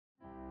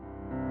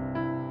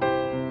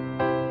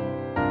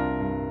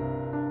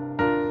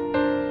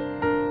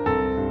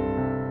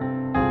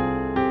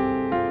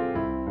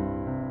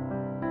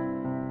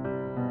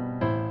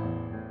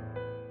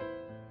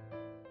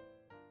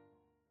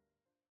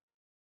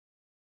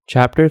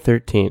Chapter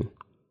 13.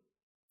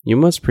 You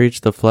must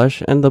preach the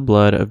flesh and the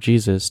blood of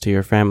Jesus to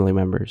your family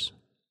members.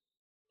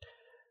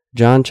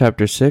 John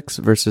chapter 6,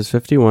 verses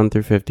 51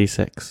 through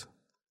 56.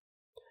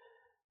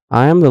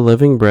 I am the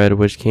living bread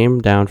which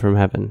came down from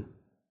heaven.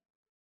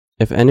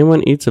 If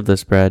anyone eats of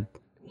this bread,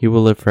 he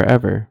will live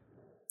forever,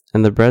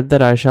 and the bread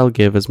that I shall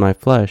give is my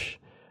flesh,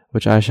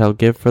 which I shall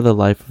give for the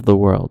life of the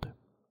world.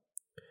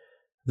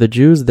 The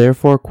Jews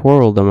therefore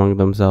quarreled among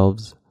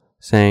themselves,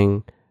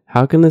 saying,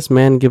 How can this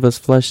man give us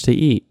flesh to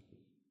eat?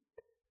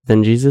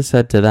 Then Jesus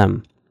said to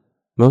them,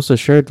 Most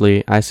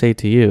assuredly I say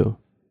to you,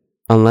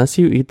 unless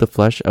you eat the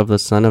flesh of the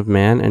Son of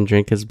Man and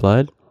drink his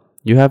blood,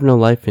 you have no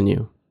life in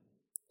you.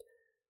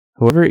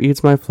 Whoever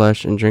eats my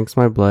flesh and drinks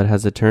my blood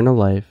has eternal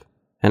life,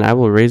 and I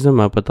will raise him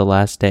up at the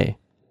last day.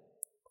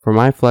 For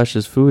my flesh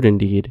is food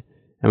indeed,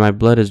 and my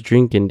blood is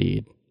drink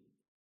indeed.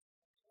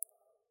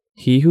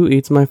 He who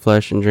eats my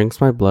flesh and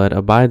drinks my blood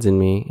abides in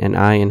me, and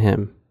I in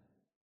him.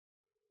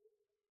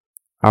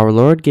 Our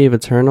Lord gave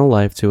eternal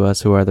life to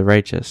us who are the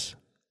righteous.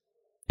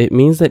 It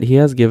means that he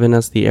has given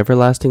us the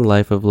everlasting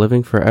life of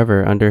living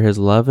forever under his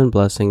love and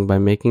blessing by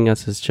making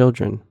us his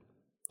children.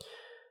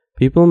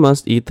 People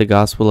must eat the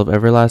gospel of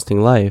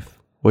everlasting life,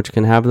 which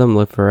can have them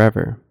live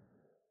forever.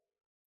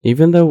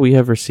 Even though we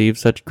have received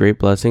such great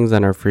blessings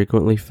and are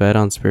frequently fed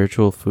on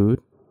spiritual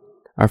food,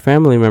 our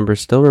family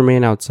members still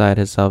remain outside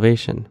his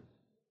salvation.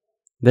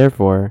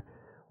 Therefore,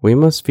 we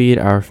must feed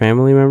our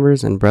family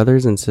members and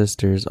brothers and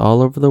sisters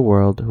all over the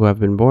world who have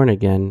been born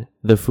again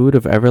the food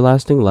of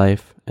everlasting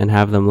life and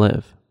have them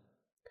live.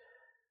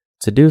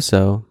 To do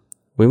so,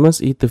 we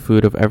must eat the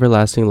food of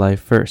everlasting life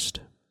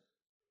first.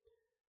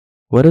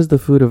 What is the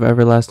food of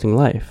everlasting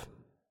life?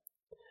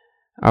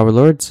 Our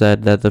Lord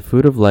said that the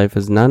food of life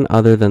is none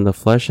other than the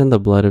flesh and the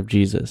blood of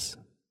Jesus.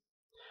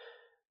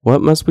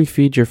 What must we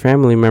feed your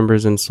family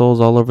members and souls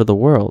all over the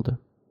world?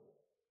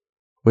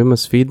 We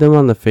must feed them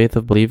on the faith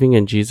of believing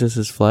in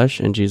Jesus' flesh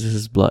and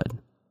Jesus' blood.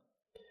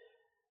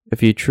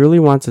 If you truly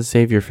want to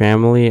save your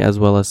family as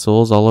well as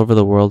souls all over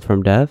the world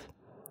from death,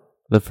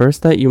 the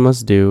first that you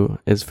must do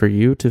is for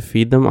you to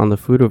feed them on the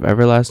food of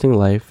everlasting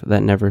life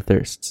that never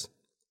thirsts.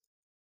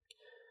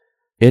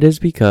 It is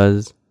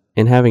because,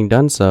 in having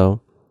done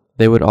so,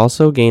 they would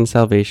also gain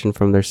salvation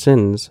from their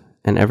sins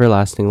and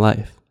everlasting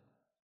life.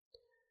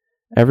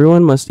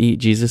 Everyone must eat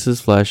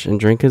Jesus' flesh and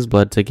drink his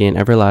blood to gain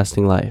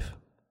everlasting life.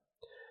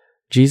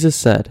 Jesus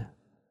said,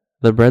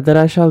 The bread that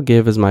I shall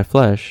give is my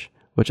flesh,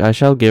 which I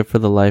shall give for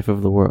the life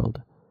of the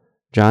world.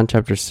 John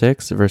chapter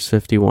 6, verse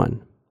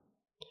 51.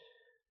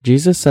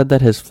 Jesus said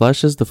that his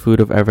flesh is the food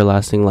of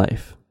everlasting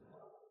life.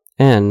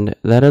 And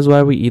that is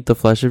why we eat the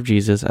flesh of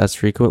Jesus as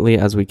frequently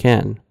as we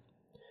can.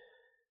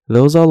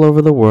 Those all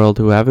over the world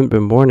who haven't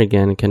been born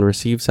again can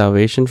receive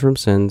salvation from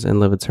sins and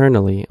live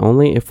eternally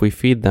only if we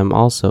feed them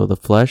also the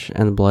flesh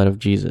and blood of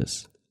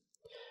Jesus.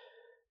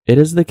 It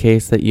is the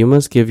case that you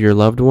must give your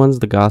loved ones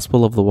the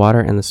gospel of the water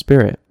and the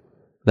Spirit,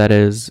 that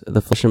is,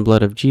 the flesh and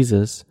blood of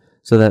Jesus,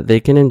 so that they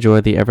can enjoy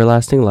the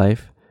everlasting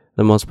life,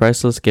 the most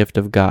priceless gift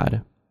of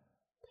God.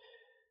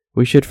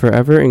 We should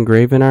forever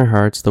engrave in our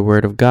hearts the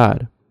word of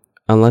God.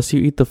 Unless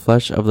you eat the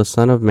flesh of the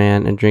Son of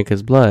Man and drink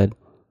his blood,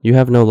 you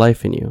have no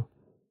life in you.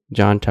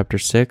 John chapter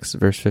 6,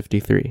 verse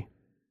 53.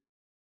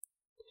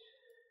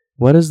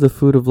 What is the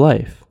food of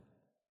life?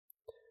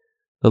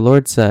 The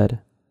Lord said,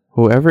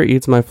 Whoever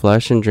eats my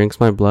flesh and drinks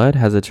my blood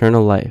has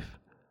eternal life.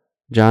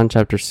 John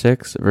chapter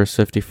 6, verse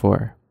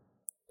 54.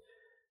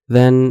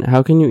 Then,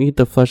 how can you eat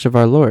the flesh of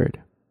our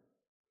Lord?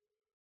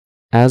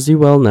 As you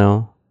well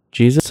know,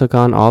 Jesus took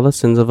on all the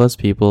sins of us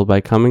people by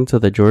coming to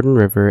the Jordan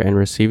River and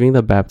receiving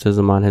the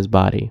baptism on his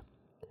body.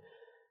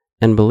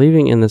 And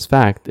believing in this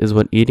fact is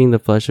what eating the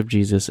flesh of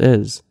Jesus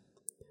is.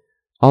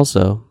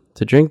 Also,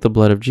 to drink the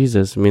blood of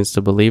Jesus means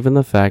to believe in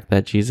the fact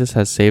that Jesus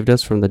has saved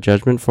us from the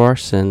judgment for our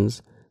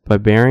sins by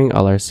bearing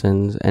all our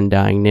sins and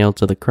dying nailed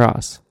to the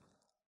cross.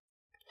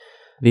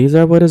 These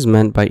are what is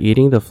meant by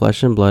eating the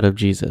flesh and blood of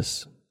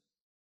Jesus.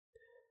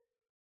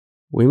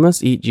 We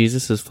must eat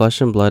Jesus'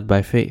 flesh and blood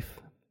by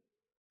faith.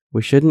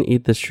 We shouldn't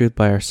eat this truth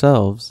by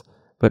ourselves,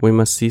 but we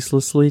must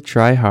ceaselessly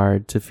try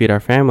hard to feed our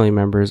family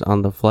members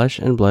on the flesh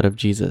and blood of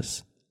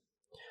Jesus.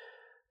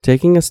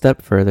 Taking a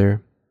step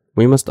further,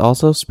 we must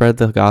also spread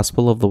the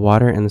gospel of the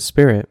water and the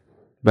Spirit,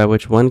 by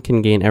which one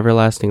can gain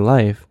everlasting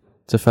life,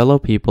 to fellow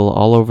people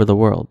all over the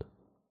world.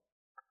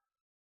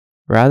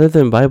 Rather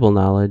than Bible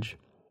knowledge,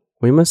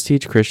 we must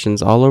teach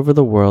Christians all over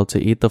the world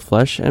to eat the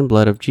flesh and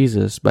blood of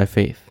Jesus by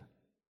faith.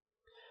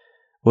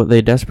 What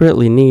they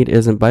desperately need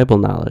isn't Bible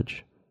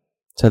knowledge.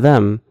 To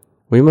them,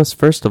 we must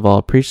first of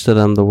all preach to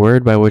them the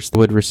word by which they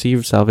would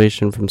receive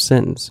salvation from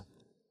sins.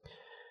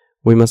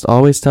 We must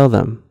always tell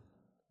them,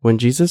 when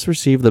Jesus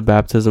received the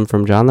baptism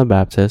from John the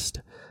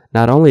Baptist,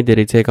 not only did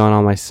he take on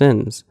all my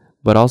sins,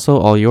 but also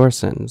all your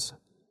sins.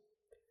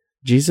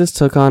 Jesus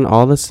took on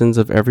all the sins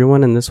of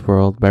everyone in this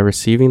world by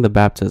receiving the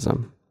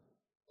baptism.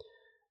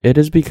 It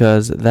is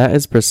because that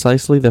is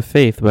precisely the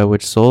faith by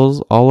which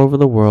souls all over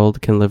the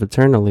world can live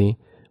eternally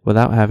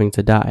without having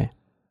to die.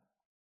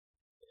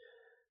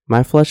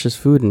 My flesh is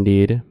food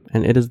indeed,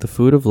 and it is the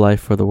food of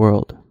life for the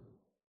world.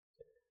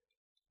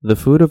 The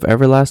food of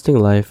everlasting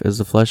life is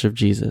the flesh of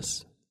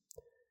Jesus.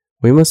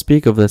 We must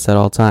speak of this at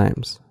all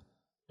times.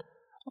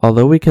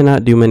 Although we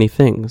cannot do many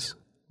things,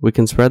 we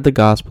can spread the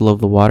gospel of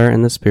the water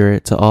and the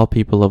Spirit to all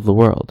people of the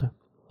world.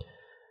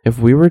 If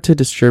we were to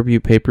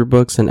distribute paper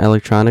books and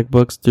electronic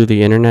books through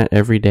the internet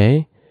every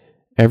day,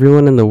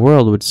 everyone in the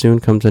world would soon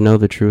come to know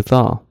the truth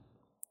all.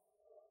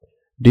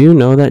 Do you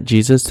know that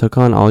Jesus took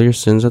on all your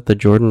sins at the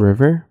Jordan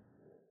River?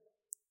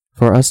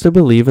 For us to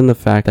believe in the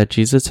fact that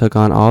Jesus took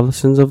on all the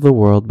sins of the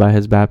world by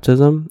his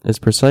baptism is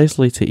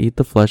precisely to eat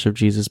the flesh of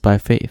Jesus by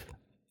faith.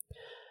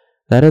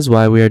 That is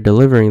why we are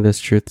delivering this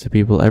truth to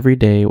people every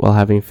day while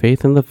having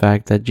faith in the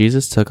fact that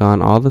Jesus took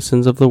on all the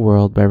sins of the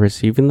world by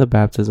receiving the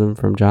baptism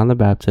from John the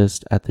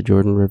Baptist at the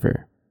Jordan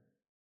River.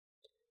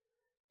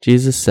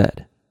 Jesus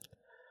said,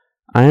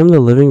 "I am the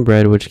living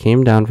bread which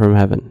came down from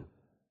heaven.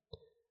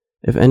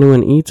 If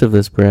anyone eats of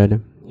this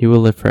bread, he will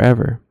live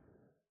forever."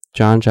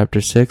 John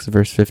chapter 6,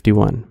 verse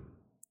 51.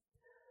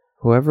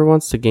 Whoever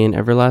wants to gain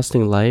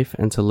everlasting life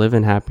and to live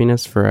in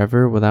happiness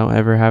forever without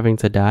ever having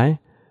to die,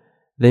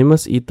 they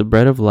must eat the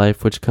bread of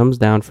life which comes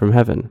down from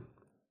heaven.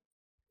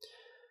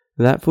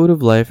 That food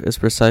of life is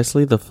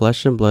precisely the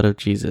flesh and blood of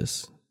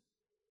Jesus.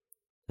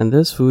 And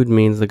this food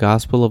means the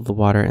gospel of the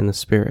water and the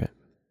Spirit.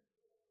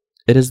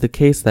 It is the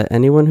case that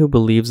anyone who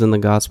believes in the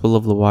gospel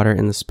of the water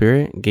and the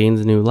Spirit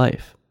gains new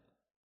life.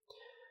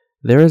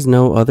 There is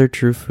no other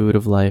true food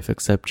of life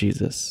except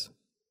Jesus.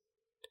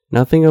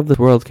 Nothing of this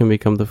world can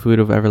become the food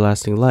of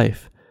everlasting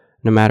life,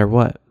 no matter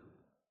what.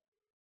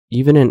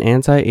 Even an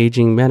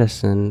anti-aging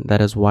medicine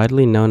that is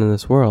widely known in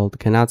this world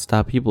cannot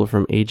stop people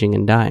from aging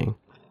and dying.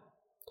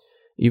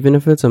 Even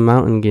if it's a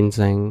mountain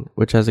ginseng,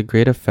 which has a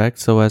great effect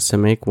so as to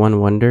make one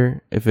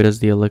wonder if it is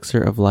the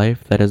elixir of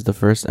life that is the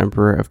first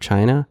emperor of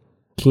China,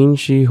 Qin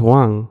Shi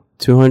Huang,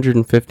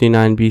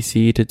 259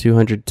 BC to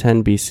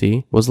 210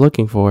 BC, was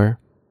looking for,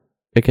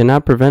 it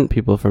cannot prevent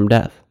people from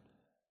death.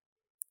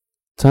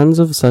 Tons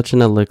of such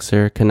an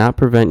elixir cannot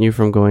prevent you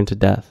from going to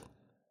death.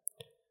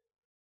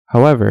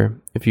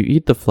 However, if you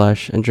eat the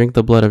flesh and drink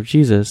the blood of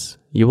Jesus,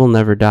 you will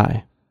never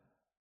die.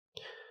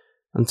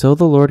 Until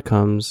the Lord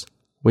comes,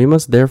 we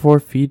must therefore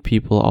feed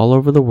people all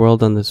over the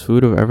world on this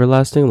food of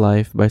everlasting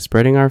life by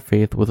spreading our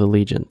faith with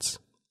allegiance.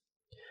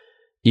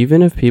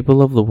 Even if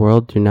people of the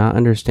world do not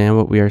understand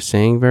what we are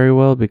saying very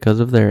well because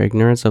of their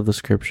ignorance of the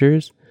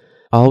scriptures,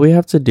 all we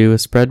have to do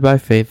is spread by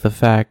faith the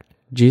fact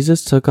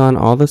Jesus took on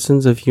all the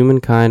sins of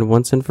humankind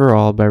once and for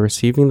all by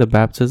receiving the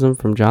baptism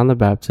from John the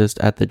Baptist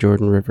at the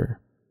Jordan River.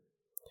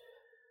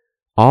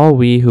 All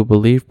we who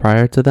believe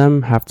prior to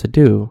them have to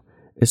do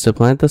is to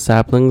plant the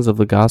saplings of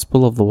the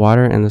gospel of the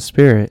water and the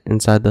Spirit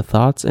inside the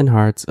thoughts and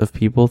hearts of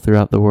people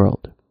throughout the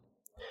world.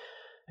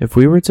 If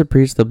we were to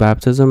preach the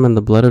baptism and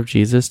the blood of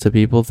Jesus to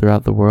people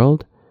throughout the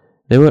world,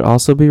 they would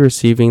also be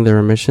receiving the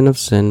remission of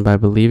sin by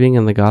believing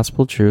in the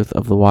gospel truth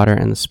of the water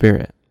and the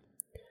Spirit.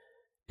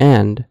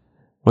 And,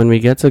 when we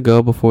get to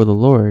go before the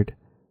Lord,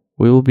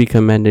 we will be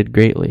commended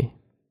greatly.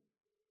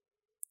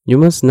 You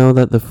must know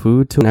that the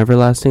food to an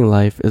everlasting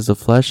life is the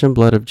flesh and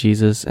blood of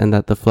Jesus, and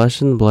that the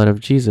flesh and blood of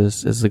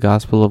Jesus is the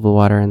gospel of the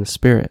water and the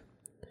Spirit.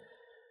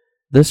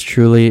 This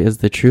truly is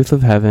the truth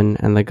of heaven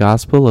and the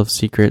gospel of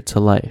secret to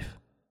life.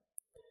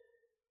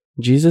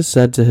 Jesus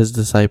said to his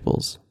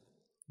disciples,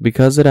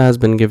 "Because it has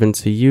been given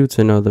to you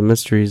to know the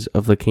mysteries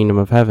of the kingdom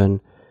of heaven,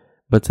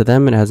 but to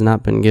them it has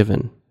not been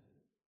given."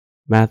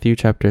 Matthew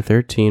chapter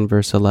 13,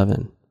 verse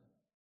 11.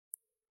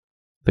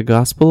 The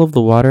gospel of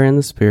the water and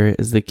the Spirit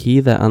is the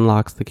key that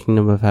unlocks the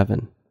kingdom of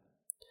heaven.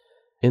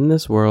 In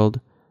this world,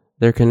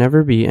 there can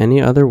never be any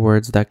other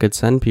words that could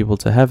send people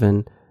to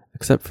heaven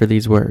except for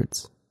these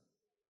words.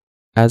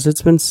 As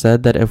it's been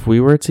said that if we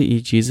were to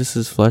eat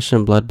Jesus' flesh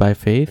and blood by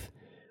faith,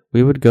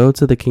 we would go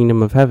to the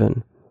kingdom of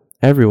heaven.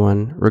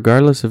 Everyone,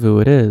 regardless of who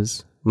it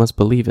is, must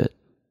believe it.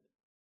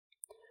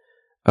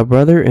 A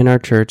brother in our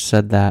church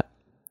said that,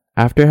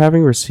 after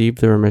having received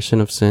the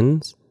remission of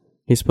sins,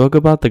 he spoke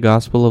about the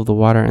gospel of the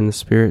water and the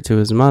Spirit to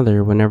his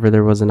mother whenever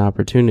there was an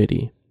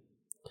opportunity.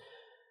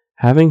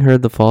 Having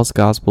heard the false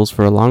gospels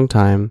for a long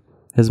time,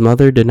 his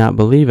mother did not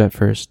believe at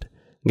first,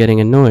 getting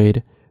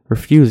annoyed,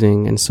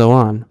 refusing, and so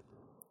on.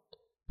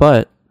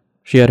 But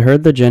she had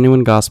heard the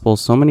genuine gospel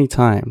so many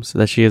times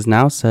that she is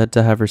now said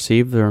to have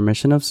received the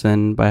remission of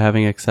sin by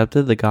having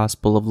accepted the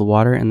gospel of the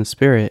water and the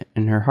Spirit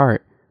in her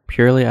heart,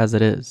 purely as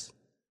it is.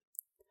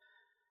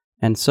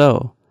 And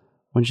so,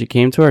 when she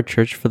came to our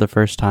church for the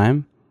first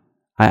time,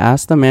 I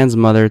asked the man's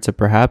mother to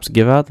perhaps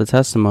give out the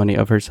testimony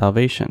of her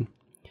salvation.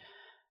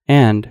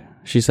 And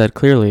she said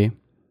clearly,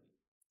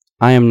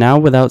 "I am now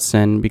without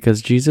sin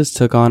because Jesus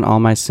took on all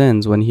my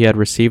sins when he had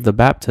received the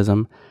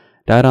baptism,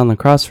 died on the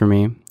cross for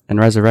me, and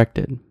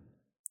resurrected."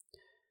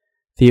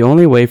 The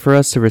only way for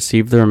us to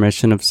receive the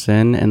remission of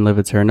sin and live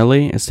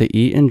eternally is to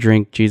eat and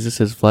drink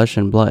Jesus' flesh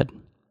and blood.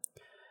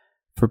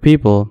 For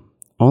people,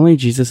 only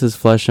Jesus'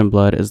 flesh and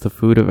blood is the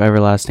food of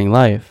everlasting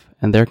life,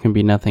 and there can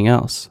be nothing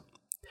else.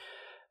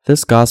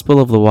 This gospel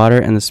of the water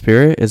and the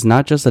Spirit is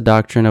not just a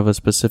doctrine of a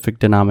specific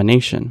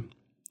denomination.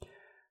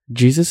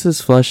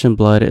 Jesus' flesh and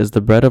blood is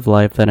the bread of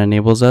life that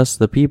enables us,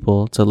 the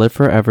people, to live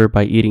forever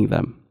by eating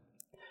them.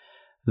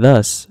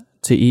 Thus,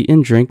 to eat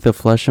and drink the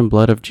flesh and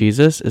blood of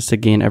Jesus is to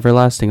gain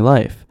everlasting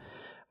life.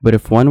 But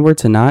if one were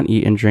to not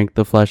eat and drink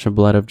the flesh and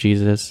blood of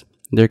Jesus,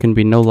 there can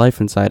be no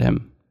life inside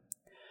him.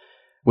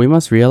 We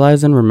must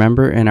realize and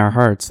remember in our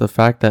hearts the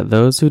fact that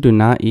those who do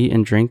not eat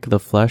and drink the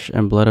flesh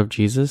and blood of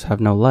Jesus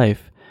have no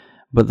life,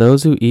 but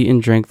those who eat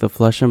and drink the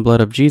flesh and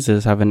blood of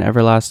Jesus have an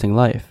everlasting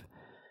life.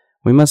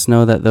 We must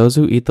know that those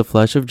who eat the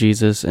flesh of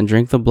Jesus and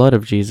drink the blood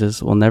of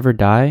Jesus will never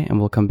die and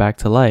will come back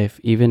to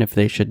life, even if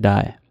they should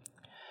die.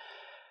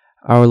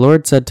 Our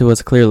Lord said to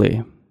us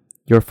clearly,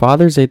 "Your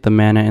fathers ate the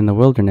manna in the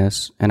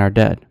wilderness and are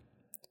dead.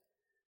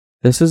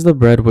 This is the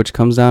bread which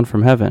comes down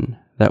from heaven,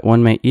 that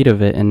one may eat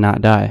of it and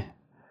not die."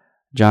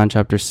 John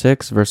chapter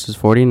 6, verses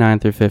 49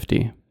 through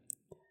 50.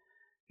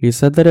 He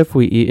said that if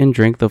we eat and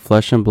drink the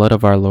flesh and blood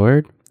of our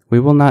Lord, we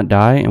will not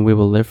die and we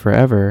will live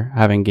forever,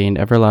 having gained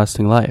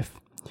everlasting life.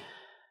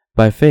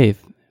 By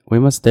faith, we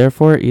must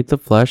therefore eat the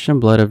flesh and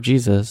blood of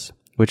Jesus,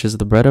 which is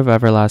the bread of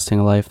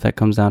everlasting life that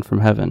comes down from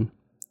heaven.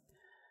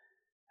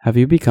 Have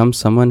you become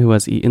someone who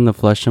has eaten the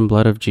flesh and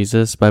blood of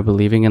Jesus by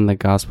believing in the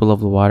gospel of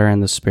the water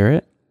and the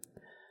Spirit?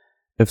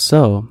 If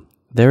so,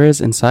 there is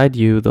inside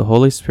you the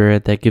Holy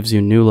Spirit that gives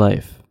you new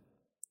life.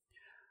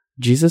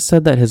 Jesus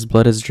said that his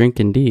blood is drink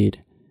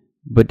indeed,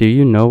 but do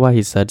you know why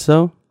he said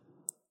so?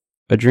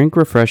 A drink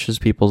refreshes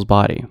people's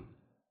body.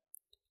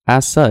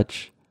 As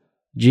such,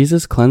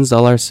 Jesus cleansed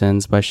all our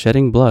sins by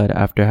shedding blood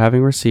after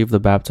having received the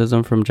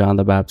baptism from John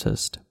the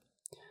Baptist.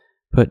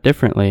 Put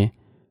differently,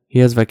 he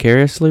has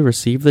vicariously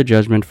received the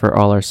judgment for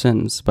all our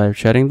sins by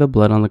shedding the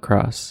blood on the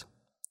cross.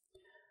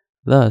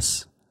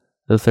 Thus,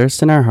 the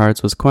thirst in our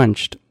hearts was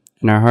quenched,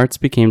 and our hearts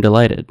became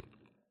delighted.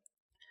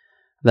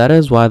 That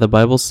is why the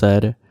Bible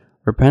said,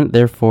 "Repent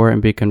therefore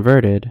and be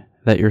converted,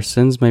 that your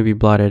sins may be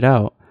blotted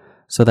out,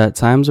 so that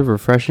times of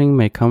refreshing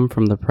may come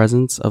from the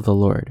presence of the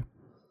Lord."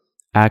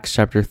 Acts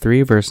chapter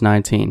 3, verse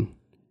 19.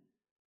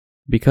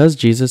 Because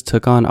Jesus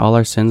took on all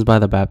our sins by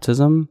the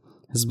baptism,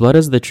 his blood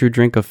is the true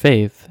drink of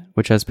faith,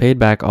 which has paid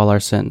back all our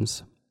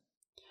sins.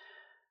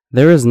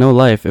 There is no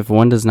life if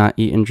one does not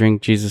eat and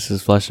drink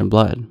Jesus' flesh and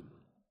blood.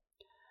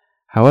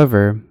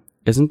 However,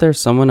 isn't there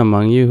someone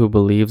among you who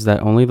believes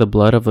that only the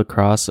blood of the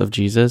cross of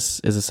Jesus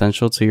is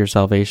essential to your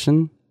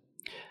salvation?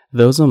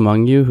 Those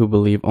among you who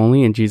believe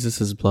only in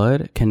Jesus'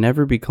 blood can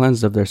never be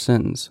cleansed of their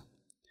sins.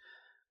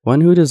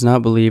 One who does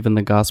not believe in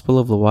the gospel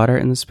of the water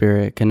and the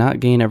Spirit cannot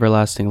gain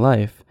everlasting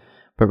life,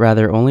 but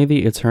rather only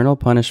the eternal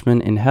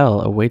punishment in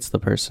hell awaits the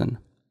person.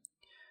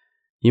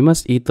 You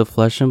must eat the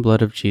flesh and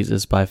blood of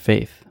Jesus by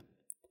faith.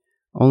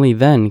 Only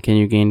then can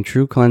you gain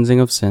true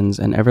cleansing of sins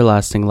and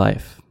everlasting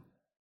life.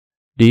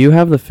 Do you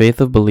have the faith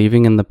of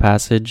believing in the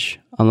passage,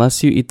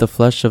 "Unless you eat the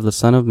flesh of the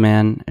Son of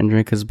Man and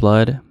drink his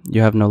blood,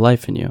 you have no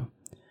life in you.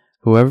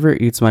 Whoever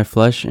eats my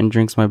flesh and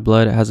drinks my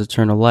blood has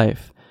eternal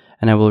life,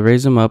 and I will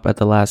raise him up at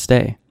the last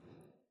day."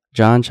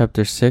 John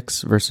chapter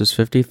 6, verses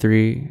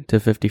 53 to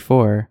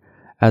 54,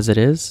 as it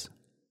is?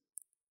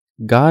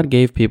 God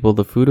gave people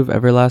the food of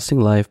everlasting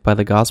life by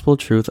the gospel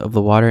truth of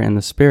the water and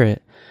the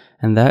Spirit,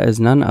 and that is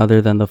none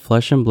other than the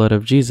flesh and blood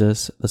of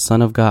Jesus, the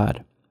Son of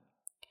God.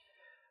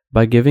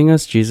 By giving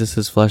us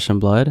Jesus' flesh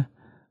and blood,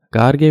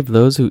 God gave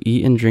those who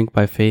eat and drink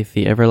by faith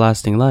the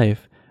everlasting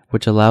life,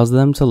 which allows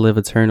them to live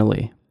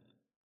eternally.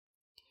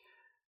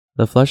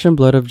 The flesh and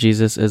blood of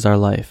Jesus is our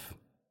life.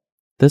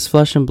 This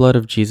flesh and blood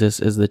of Jesus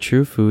is the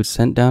true food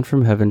sent down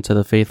from heaven to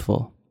the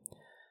faithful.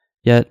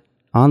 Yet,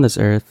 on this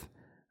earth,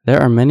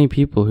 there are many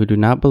people who do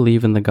not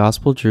believe in the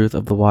gospel truth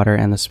of the water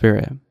and the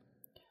Spirit.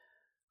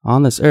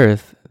 On this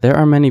earth, there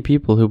are many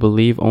people who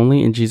believe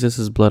only in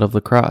Jesus' blood of the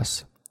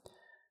cross.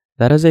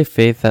 That is a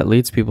faith that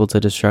leads people to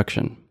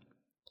destruction.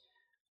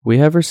 We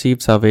have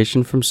received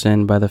salvation from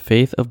sin by the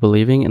faith of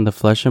believing in the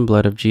flesh and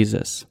blood of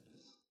Jesus,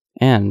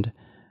 and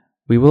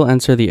we will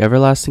enter the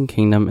everlasting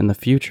kingdom in the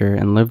future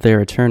and live there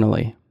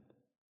eternally.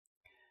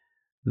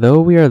 Though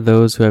we are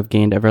those who have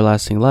gained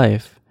everlasting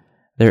life,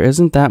 there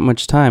isn't that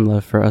much time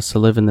left for us to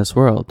live in this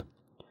world.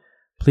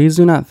 Please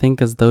do not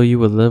think as though you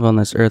would live on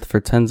this earth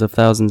for tens of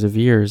thousands of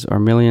years or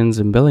millions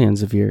and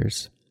billions of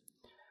years.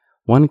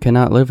 One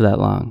cannot live that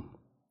long.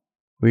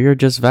 We are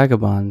just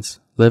vagabonds,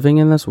 living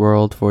in this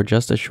world for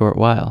just a short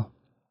while.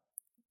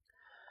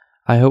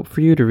 I hope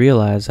for you to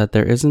realize that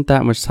there isn't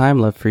that much time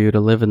left for you to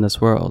live in this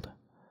world.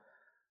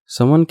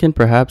 Someone can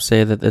perhaps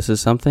say that this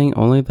is something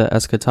only the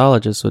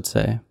eschatologists would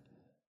say,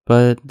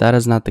 but that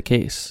is not the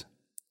case.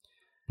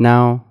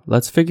 Now,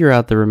 let's figure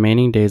out the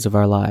remaining days of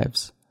our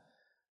lives.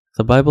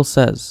 The Bible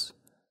says,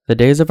 "The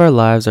days of our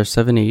lives are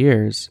 70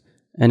 years,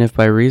 and if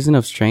by reason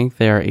of strength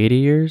they are 80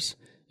 years,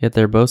 yet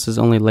their boast is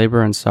only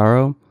labor and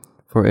sorrow,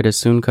 for it is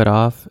soon cut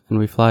off, and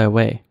we fly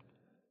away."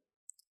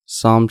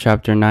 Psalm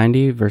chapter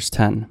 90, verse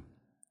 10.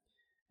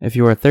 If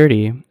you are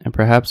 30, and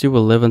perhaps you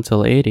will live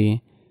until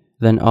 80,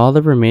 then all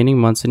the remaining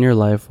months in your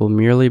life will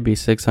merely be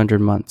 600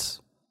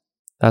 months.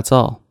 That's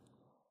all.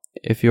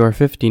 If you are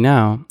 50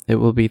 now, it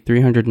will be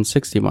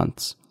 360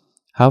 months.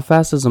 How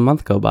fast does a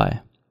month go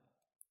by?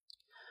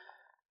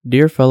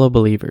 Dear fellow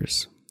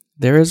believers,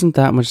 there isn't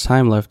that much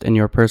time left in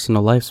your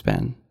personal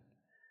lifespan.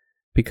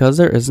 Because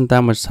there isn't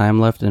that much time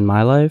left in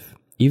my life,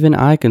 even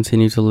I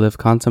continue to live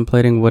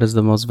contemplating what is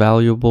the most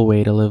valuable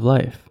way to live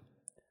life.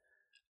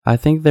 I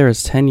think there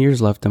is 10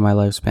 years left in my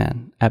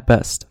lifespan, at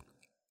best.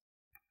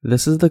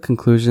 This is the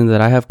conclusion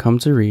that I have come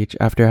to reach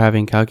after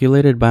having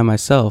calculated by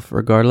myself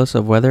regardless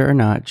of whether or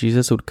not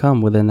Jesus would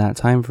come within that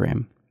time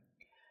frame.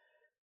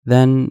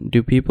 Then,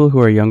 do people who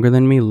are younger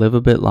than me live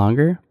a bit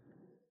longer?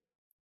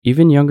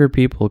 Even younger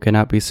people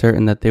cannot be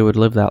certain that they would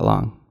live that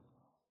long.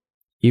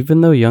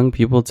 Even though young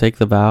people take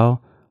the vow,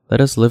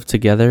 let us live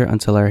together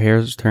until our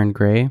hairs turn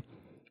gray,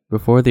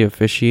 before the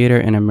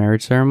officiator in a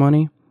marriage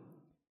ceremony,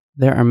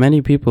 there are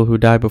many people who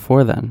die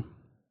before then.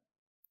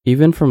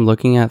 Even from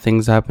looking at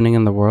things happening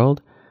in the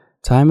world,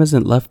 time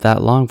isn't left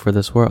that long for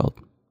this world.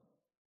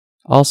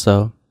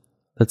 Also,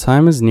 the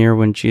time is near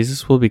when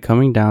Jesus will be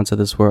coming down to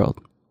this world.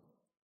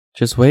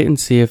 Just wait and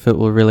see if it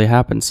will really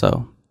happen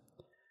so.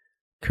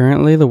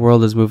 Currently, the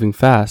world is moving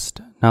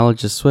fast,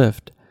 knowledge is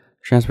swift,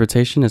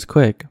 transportation is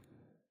quick,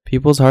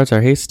 people's hearts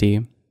are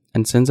hasty,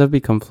 and sins have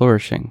become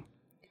flourishing.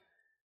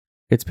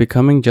 It's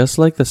becoming just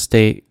like the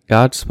state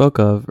God spoke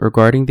of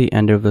regarding the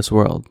end of this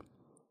world.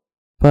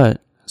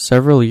 But,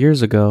 several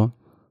years ago,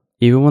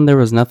 even when there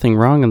was nothing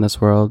wrong in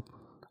this world,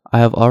 I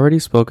have already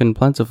spoken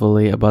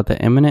plentifully about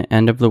the imminent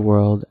end of the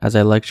world as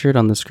I lectured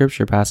on the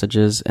scripture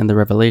passages in the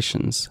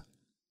Revelations.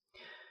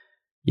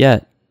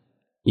 Yet,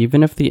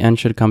 even if the end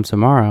should come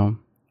tomorrow,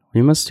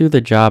 we must do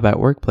the job at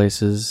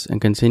workplaces and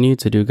continue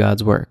to do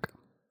God's work.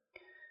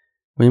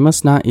 We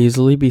must not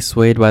easily be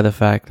swayed by the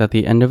fact that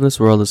the end of this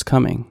world is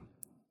coming.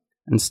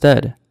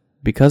 Instead,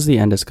 because the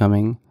end is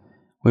coming,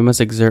 we must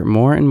exert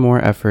more and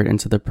more effort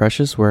into the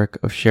precious work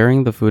of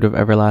sharing the food of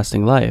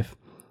everlasting life,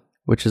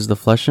 which is the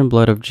flesh and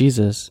blood of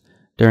Jesus,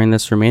 during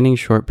this remaining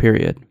short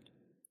period.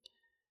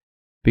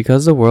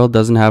 Because the world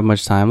doesn't have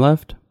much time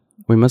left,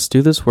 we must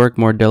do this work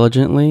more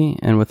diligently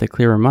and with a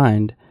clearer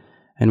mind,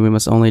 and we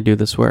must only do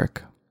this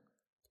work.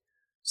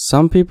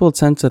 Some people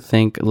tend to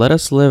think, let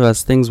us live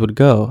as things would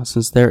go,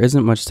 since there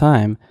isn't much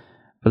time,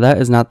 but that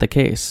is not the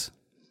case.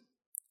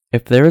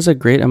 If there is a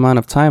great amount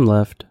of time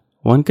left,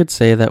 one could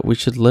say that we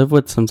should live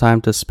with some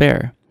time to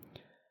spare.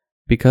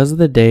 Because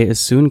the day is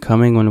soon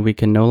coming when we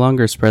can no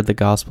longer spread the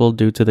gospel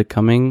due to the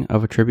coming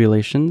of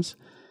tribulations,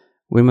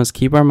 we must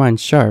keep our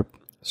minds sharp,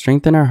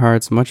 strengthen our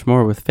hearts much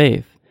more with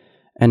faith,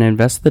 and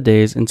invest the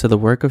days into the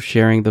work of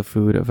sharing the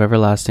food of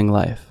everlasting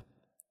life.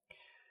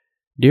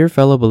 Dear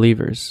fellow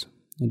believers,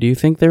 do you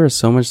think there is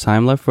so much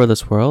time left for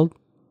this world?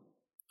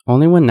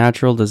 Only when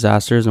natural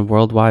disasters and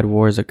worldwide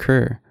wars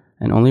occur,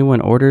 and only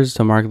when orders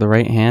to mark the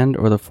right hand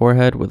or the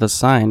forehead with a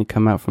sign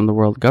come out from the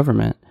world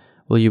government,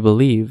 will you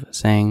believe,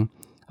 saying,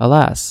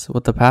 "Alas,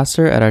 what the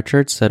pastor at our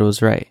church said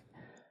was right."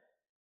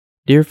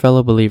 Dear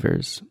fellow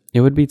believers,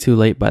 it would be too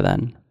late by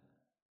then.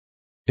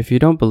 If you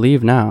don't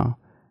believe now,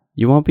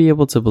 you won't be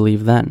able to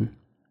believe then.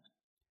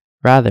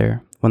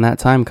 Rather, when that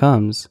time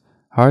comes,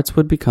 hearts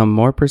would become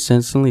more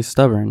persistently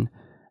stubborn,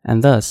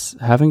 and thus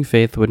having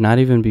faith would not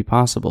even be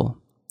possible.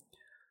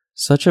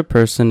 Such a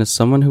person is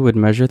someone who would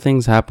measure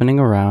things happening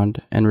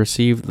around and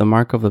receive the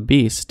mark of a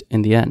beast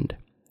in the end.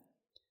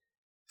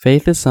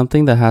 Faith is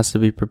something that has to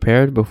be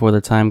prepared before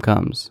the time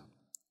comes.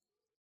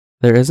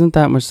 There isn't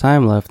that much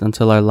time left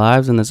until our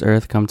lives on this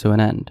earth come to an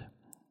end.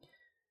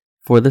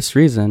 For this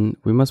reason,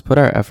 we must put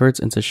our efforts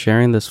into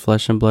sharing this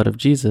flesh and blood of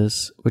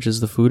Jesus, which is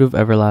the food of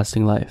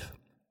everlasting life.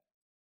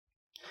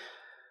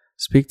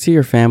 Speak to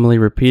your family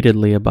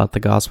repeatedly about the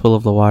gospel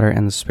of the water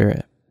and the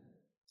Spirit,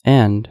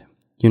 and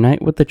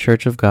unite with the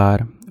Church of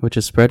God, which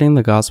is spreading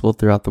the gospel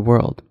throughout the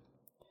world.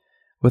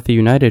 With a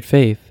united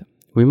faith,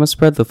 we must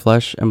spread the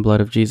flesh and blood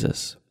of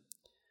Jesus.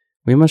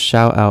 We must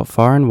shout out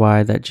far and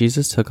wide that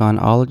Jesus took on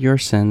all your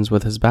sins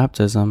with his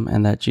baptism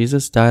and that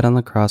Jesus died on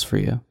the cross for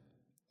you.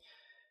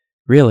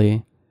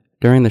 Really,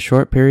 during the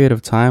short period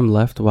of time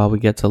left while we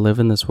get to live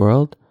in this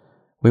world,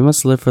 we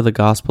must live for the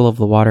gospel of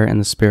the water and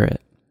the Spirit.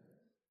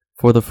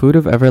 For the food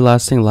of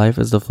everlasting life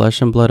is the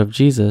flesh and blood of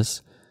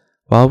Jesus.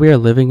 While we are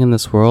living in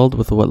this world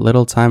with what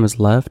little time is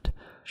left,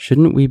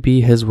 shouldn't we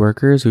be his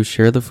workers who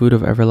share the food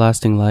of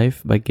everlasting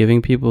life by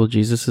giving people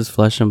Jesus'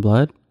 flesh and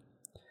blood?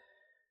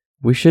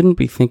 We shouldn't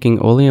be thinking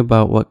only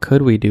about what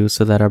could we do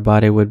so that our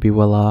body would be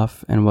well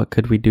off and what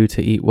could we do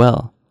to eat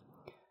well.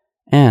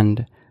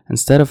 And,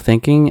 instead of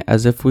thinking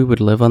as if we would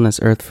live on this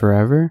earth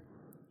forever,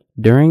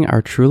 during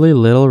our truly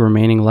little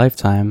remaining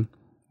lifetime,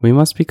 we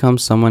must become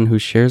someone who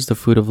shares the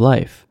food of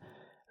life,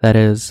 that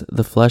is,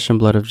 the flesh and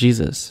blood of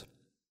Jesus.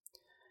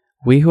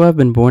 We who have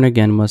been born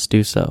again must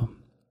do so.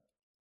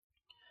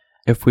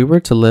 If we were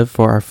to live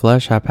for our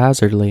flesh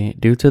haphazardly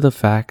due to the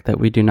fact that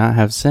we do not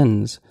have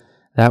sins,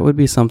 that would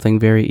be something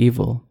very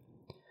evil.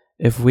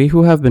 If we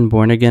who have been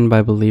born again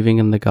by believing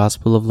in the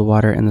gospel of the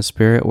water and the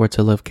Spirit were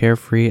to live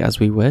carefree as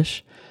we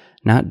wish,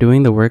 not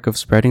doing the work of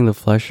spreading the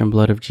flesh and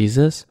blood of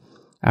Jesus,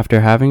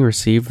 after having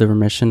received the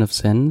remission of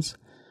sins,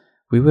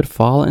 we would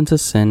fall into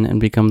sin and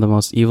become the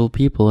most evil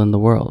people in the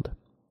world.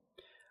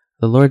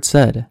 The Lord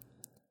said,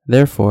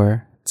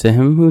 "Therefore, to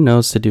him who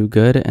knows to do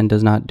good and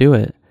does not do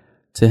it,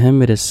 to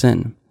him it is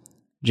sin."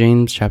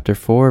 James chapter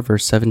 4,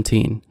 verse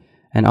 17,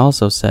 and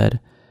also said,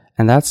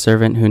 "And that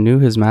servant who knew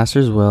his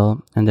master's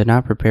will and did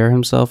not prepare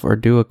himself or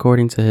do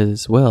according to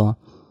his will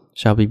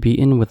shall be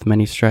beaten with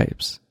many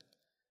stripes."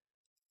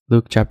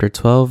 Luke chapter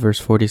 12, verse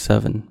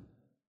 47.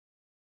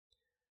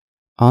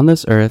 On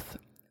this earth,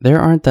 there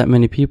aren't that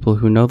many people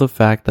who know the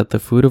fact that the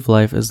food of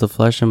life is the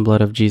flesh and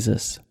blood of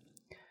Jesus.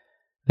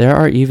 There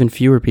are even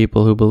fewer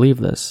people who believe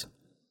this.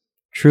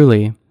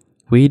 Truly,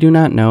 we do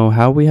not know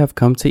how we have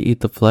come to eat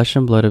the flesh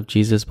and blood of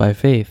Jesus by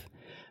faith,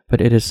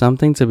 but it is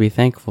something to be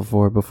thankful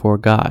for before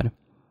God.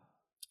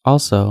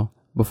 Also,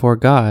 before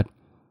God,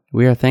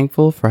 we are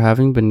thankful for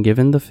having been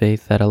given the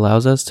faith that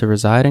allows us to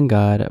reside in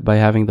God by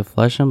having the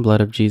flesh and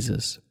blood of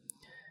Jesus.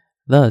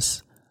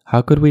 Thus,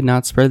 how could we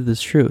not spread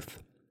this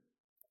truth?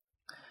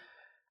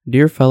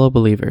 Dear fellow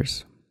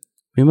believers,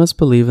 we must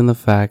believe in the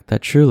fact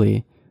that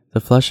truly, the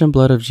flesh and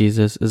blood of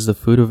Jesus is the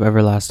food of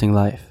everlasting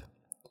life.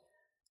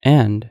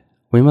 And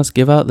we must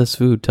give out this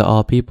food to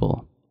all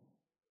people.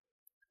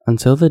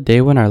 Until the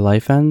day when our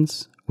life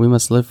ends, we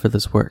must live for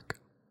this work.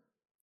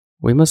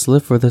 We must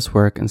live for this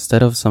work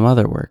instead of some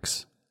other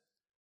works.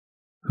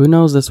 Who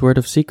knows this word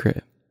of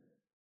secret?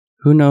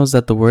 Who knows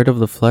that the word of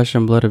the flesh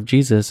and blood of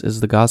Jesus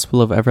is the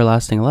gospel of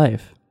everlasting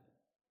life?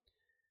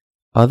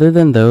 Other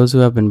than those who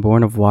have been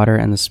born of water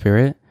and the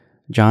Spirit,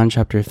 John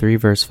chapter 3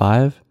 verse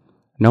 5,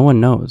 no one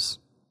knows.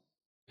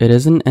 It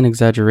isn't an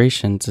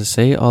exaggeration to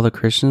say all the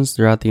Christians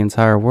throughout the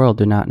entire world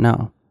do not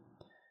know.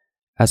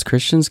 As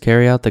Christians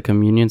carry out the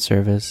communion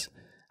service,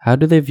 how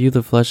do they view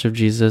the flesh of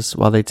Jesus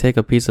while they take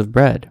a piece of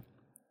bread?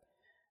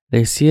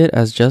 They see it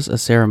as just a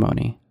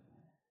ceremony.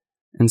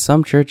 In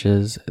some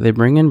churches, they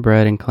bring in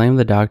bread and claim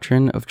the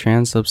doctrine of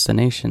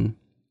transubstantiation.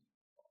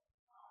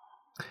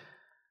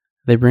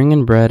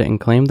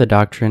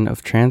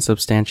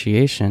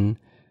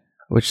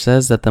 Which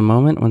says that the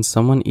moment when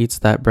someone eats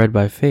that bread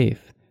by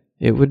faith,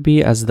 it would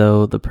be as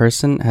though the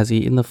person has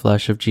eaten the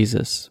flesh of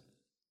Jesus.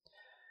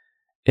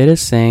 It is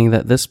saying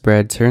that this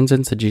bread turns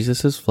into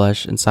Jesus'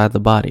 flesh inside the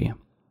body.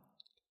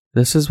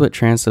 This is what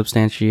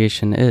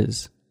transubstantiation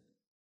is.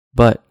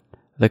 But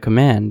the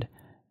command,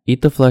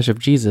 "Eat the flesh of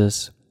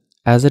Jesus,"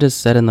 as it is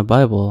said in the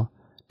Bible,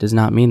 does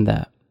not mean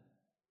that.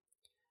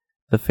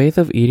 The faith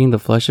of eating the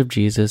flesh of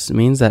Jesus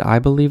means that I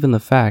believe in the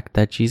fact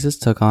that Jesus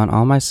took on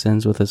all my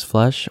sins with his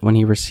flesh when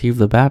he received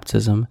the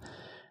baptism,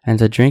 and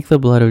to drink the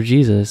blood of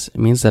Jesus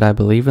means that I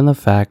believe in the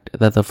fact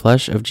that the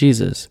flesh of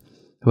Jesus,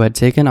 who had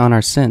taken on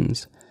our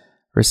sins,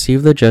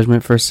 received the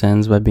judgment for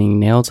sins by being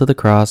nailed to the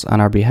cross on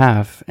our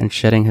behalf and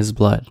shedding his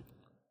blood.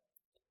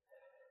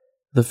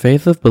 The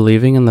faith of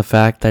believing in the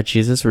fact that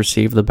Jesus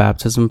received the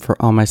baptism for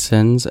all my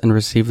sins and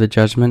received the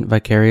judgment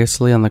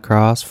vicariously on the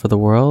cross for the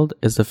world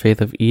is the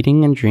faith of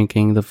eating and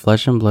drinking the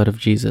flesh and blood of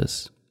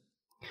Jesus.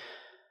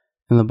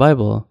 In the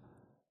Bible,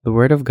 the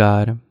Word of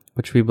God,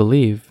 which we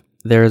believe,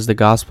 there is the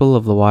gospel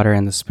of the water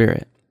and the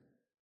Spirit.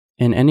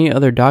 In any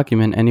other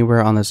document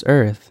anywhere on this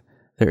earth,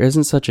 there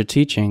isn't such a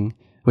teaching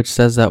which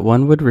says that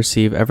one would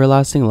receive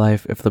everlasting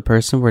life if the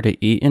person were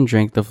to eat and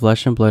drink the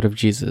flesh and blood of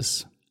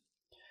Jesus.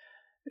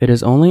 It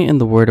is only in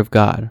the Word of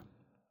God.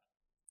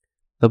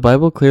 The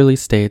Bible clearly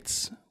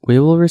states, we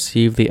will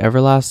receive the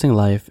everlasting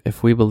life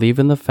if we believe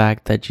in the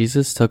fact that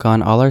Jesus took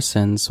on all our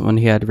sins when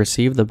he had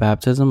received the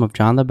baptism of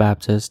John the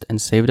Baptist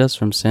and saved us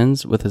from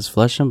sins with his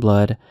flesh and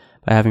blood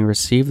by having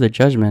received the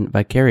judgment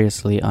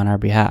vicariously on our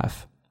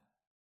behalf.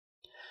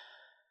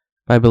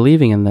 By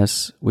believing in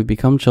this, we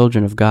become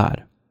children of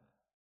God.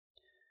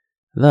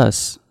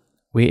 Thus,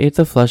 we ate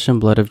the flesh and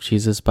blood of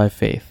Jesus by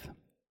faith.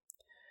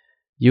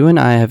 You and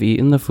I have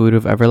eaten the food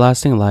of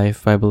everlasting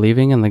life by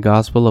believing in the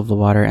gospel of the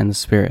water and the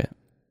Spirit.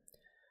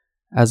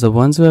 As the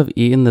ones who have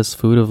eaten this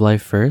food of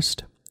life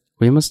first,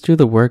 we must do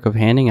the work of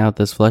handing out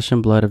this flesh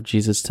and blood of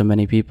Jesus to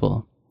many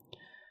people.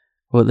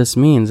 What this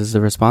means is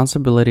the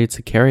responsibility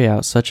to carry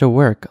out such a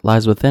work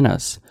lies within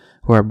us,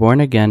 who are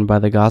born again by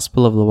the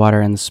gospel of the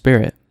water and the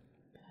Spirit.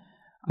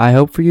 I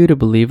hope for you to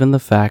believe in the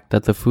fact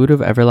that the food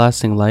of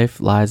everlasting life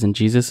lies in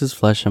Jesus'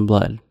 flesh and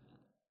blood.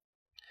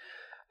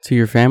 To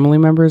your family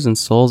members and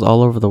souls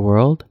all over the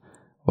world,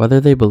 whether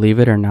they believe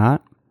it or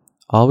not,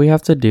 all we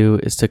have to do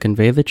is to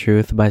convey the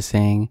truth by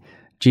saying,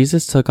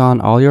 Jesus took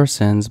on all your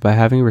sins by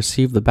having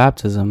received the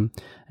baptism,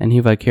 and he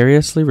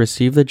vicariously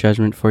received the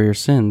judgment for your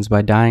sins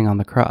by dying on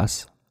the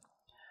cross.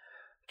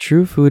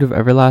 True food of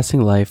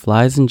everlasting life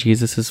lies in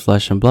Jesus'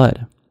 flesh and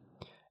blood.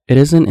 It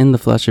isn't in the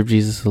flesh of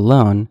Jesus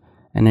alone,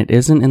 and it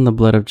isn't in the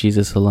blood of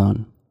Jesus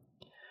alone.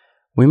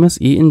 We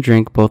must eat and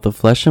drink both the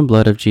flesh and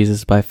blood of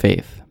Jesus by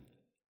faith.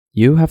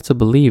 You have to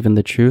believe in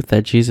the truth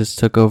that Jesus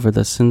took over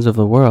the sins of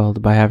the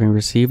world by having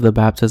received the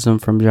baptism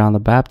from John the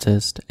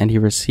Baptist, and he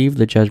received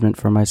the judgment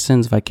for my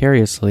sins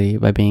vicariously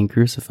by being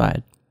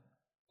crucified.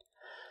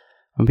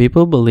 When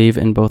people believe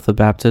in both the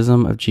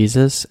baptism of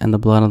Jesus and the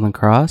blood on the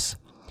cross,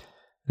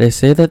 they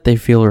say that they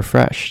feel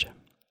refreshed.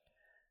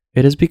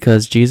 It is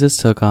because Jesus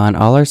took on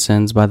all our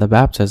sins by the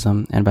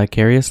baptism and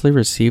vicariously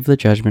received the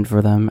judgment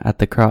for them at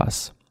the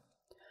cross.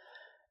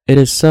 It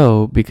is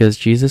so because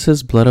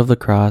Jesus' blood of the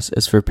cross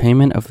is for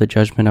payment of the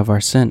judgment of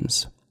our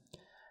sins.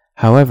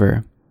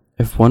 However,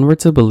 if one were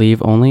to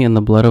believe only in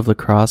the blood of the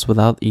cross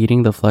without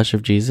eating the flesh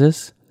of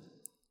Jesus,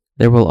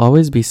 there will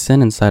always be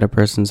sin inside a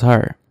person's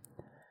heart.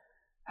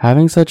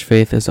 Having such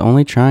faith is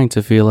only trying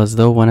to feel as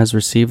though one has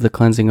received the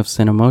cleansing of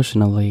sin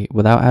emotionally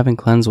without having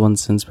cleansed one's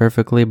sins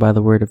perfectly by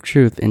the word of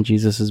truth in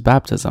Jesus'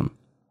 baptism.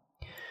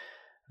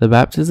 The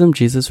baptism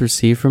Jesus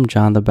received from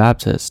John the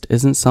Baptist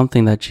isn't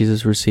something that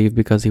Jesus received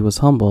because he was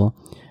humble,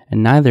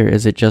 and neither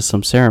is it just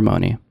some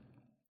ceremony.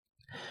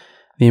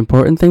 The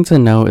important thing to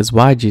know is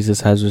why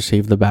Jesus has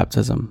received the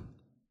baptism.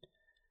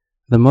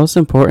 The most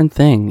important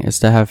thing is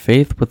to have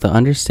faith with the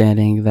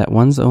understanding that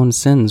one's own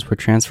sins were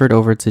transferred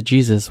over to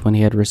Jesus when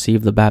he had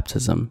received the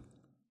baptism.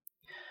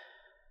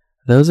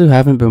 Those who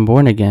haven't been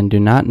born again do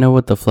not know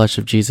what the flesh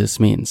of Jesus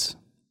means.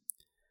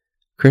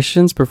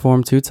 Christians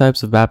perform two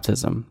types of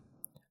baptism: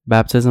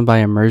 baptism by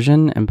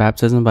immersion and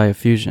baptism by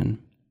effusion.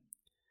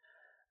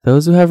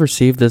 Those who have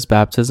received this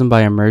baptism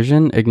by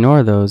immersion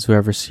ignore those who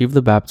have received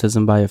the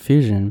baptism by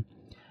effusion,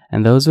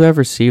 and those who have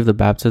received the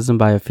baptism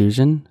by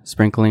effusion,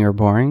 sprinkling or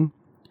pouring,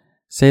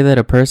 say that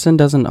a person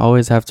doesn't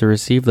always have to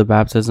receive the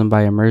baptism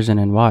by immersion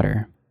in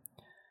water.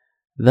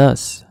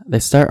 Thus, they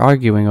start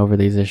arguing over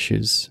these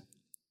issues.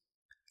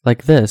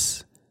 Like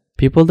this,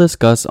 people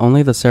discuss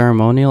only the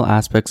ceremonial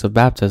aspects of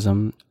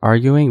baptism,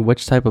 arguing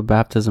which type of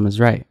baptism is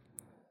right.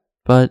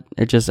 But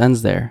it just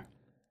ends there.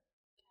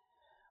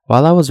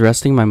 While I was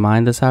resting my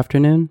mind this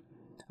afternoon,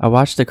 I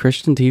watched a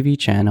Christian TV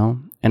channel,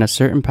 and a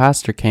certain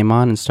pastor came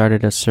on and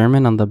started a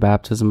sermon on the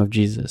baptism of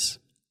Jesus.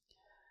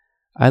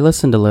 I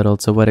listened a little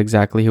to what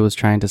exactly he was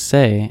trying to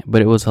say,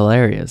 but it was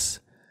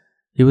hilarious.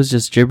 He was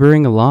just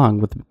gibbering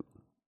along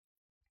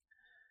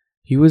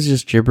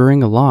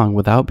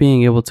without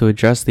being able to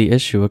address the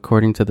issue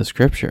according to the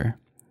scripture.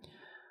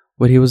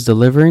 What he was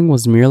delivering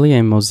was merely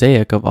a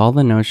mosaic of all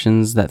the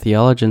notions that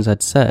theologians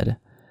had said,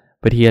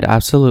 but he had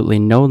absolutely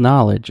no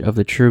knowledge of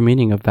the true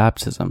meaning of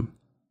baptism.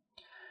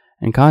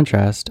 In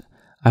contrast,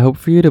 I hope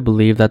for you to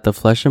believe that the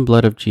flesh and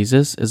blood of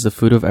Jesus is the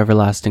food of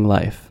everlasting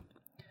life.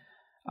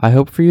 I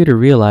hope for you to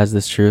realize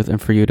this truth and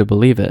for you to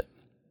believe it.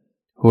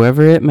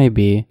 Whoever it may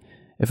be,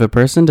 if a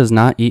person does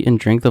not eat and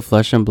drink the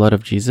flesh and blood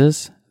of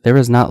Jesus, there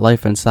is not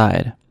life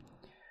inside.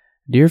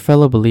 Dear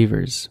fellow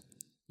believers,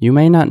 you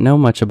may not know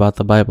much about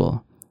the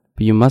Bible,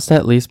 but you must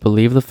at least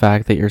believe the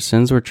fact that your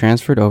sins were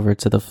transferred over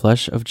to the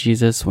flesh of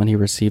Jesus when he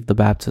received the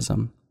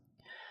baptism.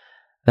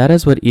 That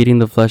is what eating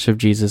the flesh of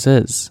Jesus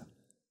is.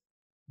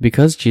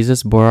 Because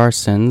Jesus bore our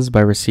sins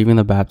by receiving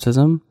the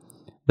baptism,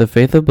 the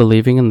faith of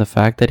believing in the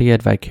fact that he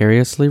had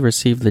vicariously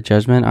received the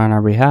judgment on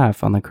our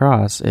behalf on the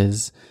cross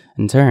is,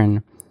 in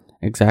turn,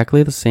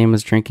 exactly the same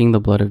as drinking the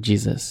blood of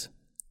Jesus.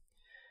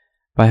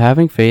 By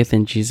having faith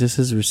in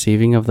Jesus'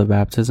 receiving of the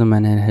baptism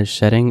and in his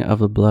shedding of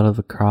the blood of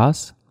the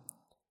cross,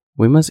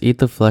 we must eat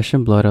the flesh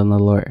and blood of the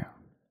Lord.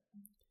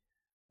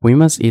 We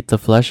must eat the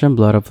flesh and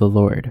blood of the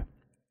Lord.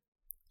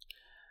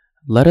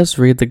 Let us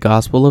read the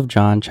Gospel of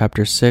John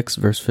chapter 6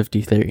 verse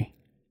 53.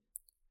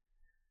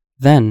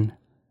 Then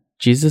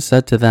Jesus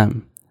said to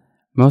them,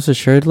 "Most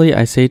assuredly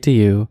I say to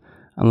you,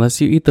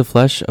 unless you eat the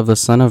flesh of the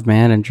Son of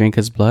Man and drink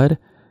his blood,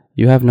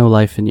 you have no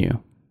life in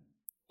you."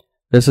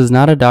 This is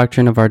not a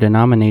doctrine of our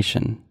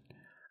denomination.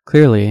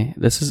 Clearly,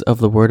 this is of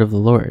the word of the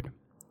Lord.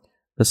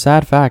 The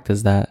sad fact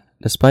is that,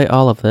 despite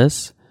all of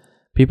this,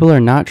 people are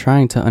not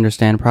trying to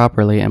understand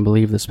properly and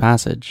believe this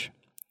passage.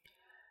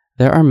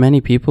 There are many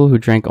people who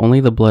drank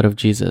only the blood of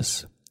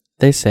Jesus.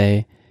 They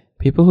say,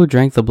 people who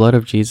drank the blood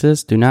of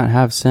Jesus do not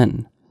have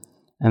sin.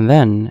 And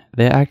then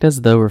they act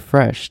as though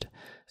refreshed,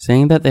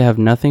 saying that they have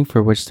nothing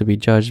for which to be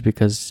judged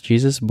because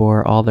Jesus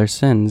bore all their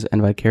sins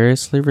and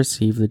vicariously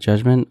received the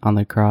judgment on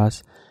the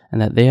cross, and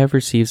that they have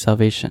received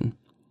salvation.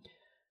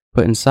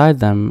 But inside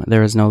them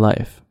there is no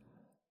life.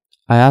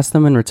 I ask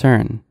them in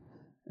return,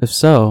 if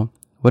so,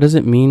 what does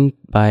it mean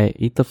by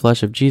eat the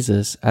flesh of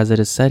Jesus as it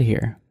is said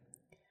here?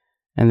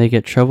 And they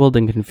get troubled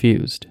and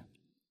confused.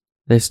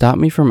 They stop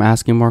me from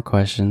asking more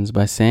questions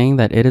by saying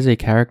that it is a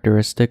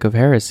characteristic of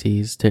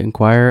heresies to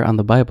inquire on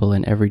the Bible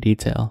in every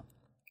detail.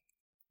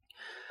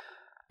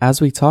 As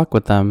we talk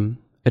with them,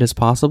 it is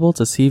possible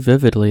to see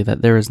vividly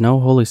that there is no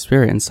Holy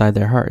Spirit inside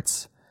their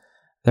hearts.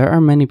 There are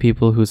many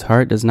people whose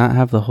heart does not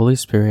have the Holy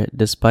Spirit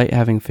despite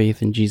having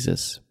faith in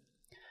Jesus.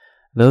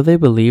 Though they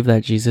believe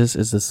that Jesus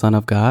is the Son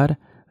of God,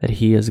 that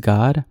he is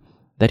God,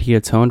 that he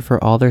atoned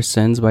for all their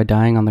sins by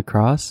dying on the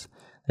cross,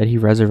 that he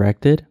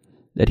resurrected,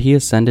 that he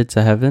ascended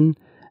to heaven,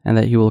 and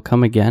that he will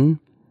come again,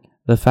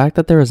 the fact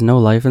that there is no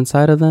life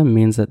inside of them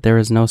means that there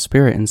is no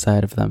spirit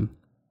inside of them.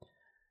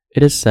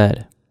 It is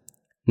said,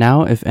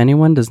 "Now if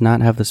anyone does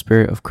not have the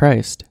Spirit of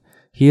Christ,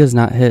 he is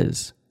not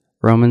his."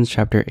 Romans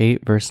chapter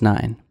 8 verse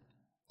 9.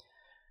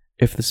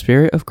 If the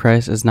Spirit of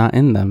Christ is not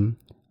in them,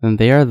 then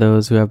they are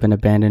those who have been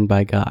abandoned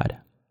by God.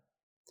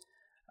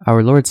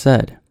 Our Lord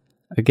said,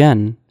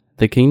 "Again,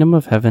 The kingdom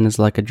of heaven is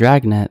like a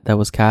dragnet that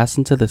was cast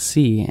into the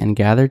sea and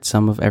gathered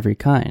some of every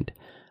kind,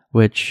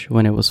 which,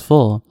 when it was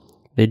full,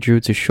 they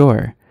drew to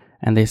shore,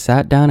 and they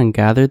sat down and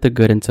gathered the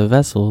good into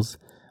vessels,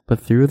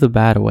 but threw the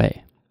bad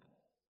away.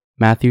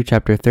 Matthew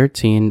chapter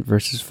 13,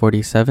 verses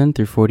 47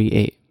 through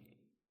 48.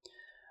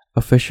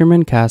 A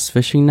fisherman casts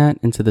fishing net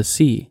into the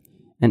sea,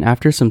 and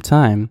after some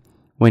time,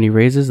 when he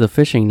raises the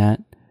fishing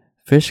net,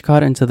 fish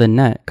caught into the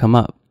net come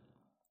up.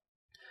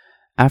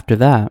 After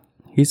that,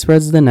 he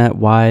spreads the net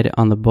wide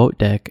on the boat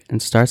deck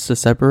and starts to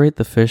separate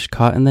the fish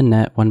caught in the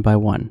net one by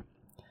one.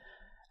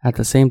 At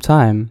the same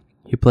time,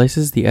 he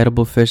places the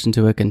edible fish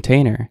into a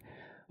container,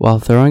 while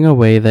throwing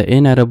away the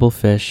inedible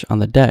fish on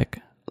the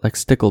deck, like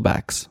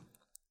sticklebacks.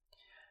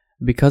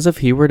 Because if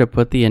he were to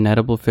put the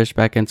inedible fish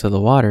back into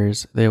the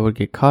waters, they would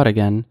get caught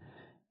again,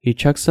 he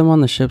chucks them on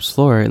the ship's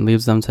floor and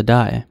leaves them to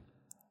die.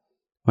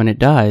 When it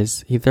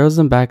dies, he throws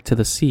them back to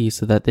the sea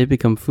so that they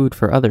become food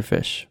for other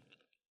fish.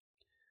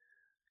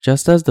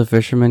 Just as the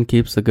fisherman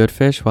keeps the good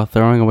fish while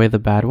throwing away the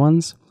bad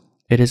ones,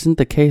 it isn't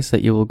the case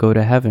that you will go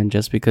to heaven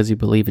just because you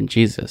believe in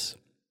Jesus.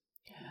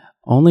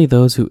 Only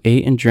those who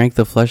ate and drank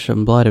the flesh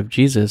and blood of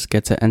Jesus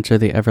get to enter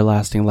the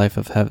everlasting life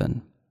of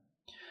heaven.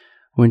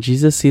 When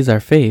Jesus sees our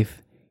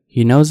faith,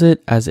 he knows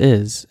it as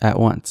is at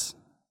once.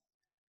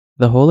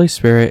 The Holy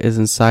Spirit is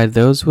inside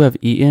those who have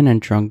eaten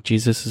and drunk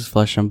Jesus'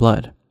 flesh and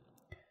blood.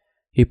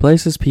 He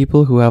places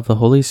people who have the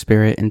Holy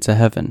Spirit into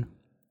heaven.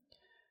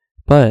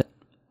 But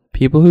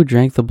people who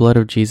drank the blood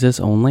of Jesus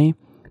only,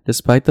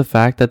 despite the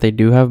fact that they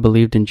do have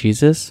believed in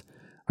Jesus,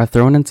 are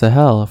thrown into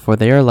hell, for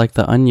they are like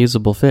the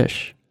unusable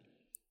fish.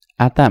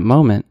 At that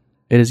moment,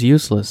 it is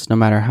useless no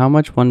matter how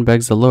much one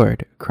begs the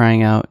Lord,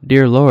 crying out,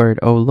 "Dear Lord,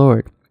 O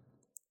Lord."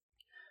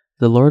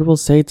 The Lord will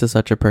say to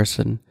such a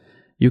person,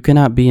 "You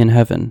cannot be in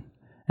heaven,"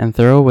 and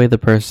throw away the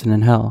person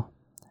in hell.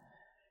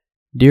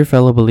 Dear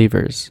fellow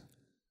believers,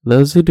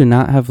 those who do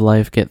not have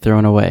life get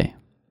thrown away.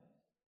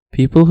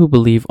 People who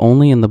believe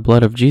only in the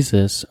blood of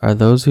Jesus are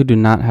those who do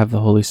not have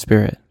the Holy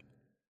Spirit.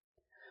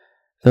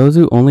 Those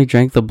who only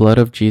drank the blood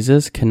of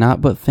Jesus cannot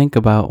but think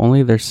about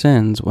only their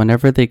sins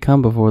whenever they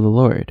come before the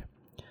Lord.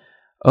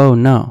 Oh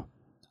no,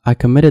 I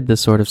committed this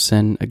sort of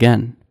sin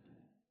again.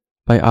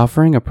 By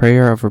offering a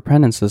prayer of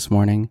repentance this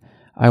morning,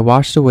 I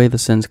washed away the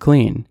sins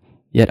clean,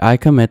 yet I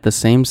commit the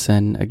same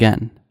sin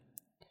again.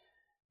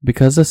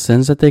 Because the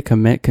sins that they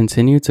commit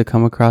continue to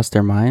come across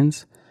their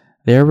minds,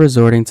 they are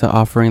resorting to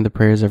offering the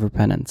prayers of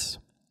repentance.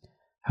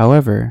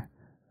 However,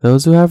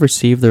 those who have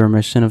received the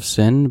remission of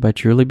sin by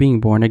truly being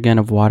born again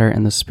of water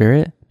and the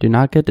Spirit do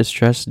not get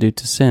distressed due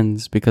to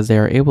sins because they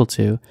are able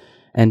to,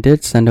 and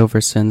did send over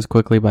sins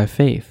quickly by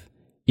faith,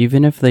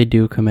 even if they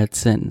do commit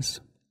sins.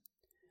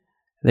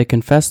 They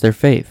confess their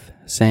faith,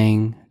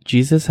 saying,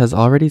 "Jesus has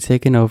already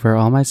taken over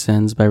all my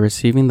sins by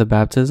receiving the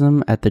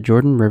baptism at the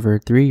Jordan River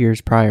 3 years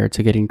prior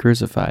to getting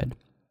crucified."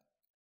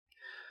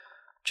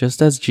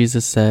 Just as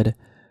Jesus said,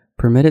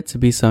 "Permit it to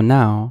be so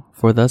now,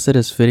 for thus it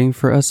is fitting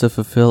for us to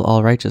fulfill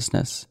all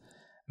righteousness."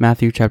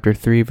 Matthew chapter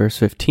 3, verse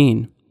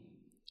 15.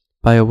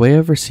 By a way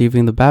of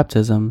receiving the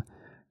baptism,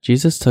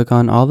 Jesus took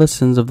on all the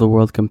sins of the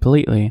world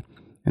completely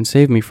and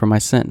saved me from my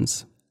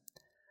sins.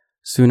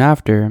 Soon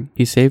after,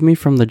 he saved me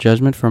from the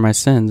judgment for my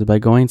sins by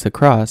going to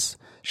cross,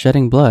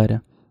 shedding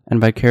blood, and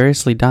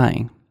vicariously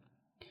dying.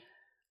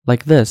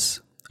 Like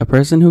this, a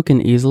person who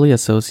can easily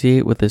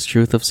associate with this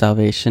truth of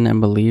salvation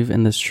and believe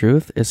in this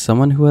truth is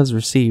someone who has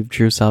received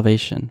true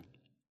salvation.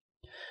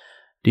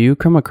 Do you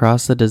come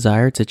across the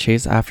desire to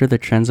chase after the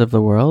trends of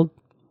the world?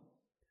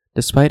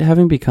 Despite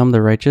having become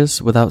the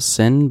righteous without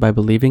sin by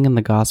believing in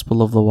the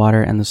gospel of the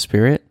water and the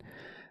Spirit,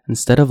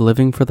 instead of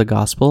living for the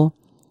gospel,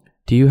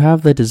 do you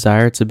have the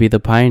desire to be the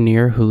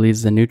pioneer who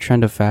leads the new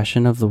trend of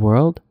fashion of the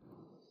world?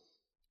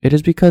 It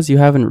is because you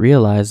haven't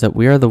realized that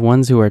we are the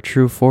ones who are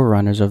true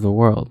forerunners of the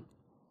world.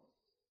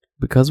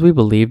 Because we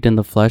believed in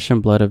the flesh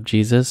and blood of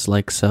Jesus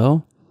like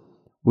so,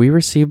 we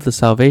received the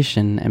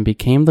salvation and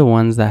became the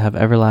ones that have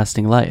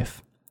everlasting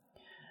life.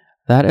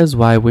 That is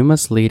why we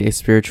must lead a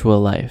spiritual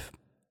life.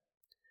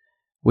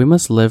 We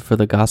must live for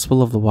the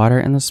gospel of the water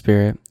and the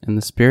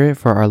Spirit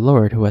for our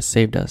Lord who has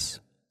saved us.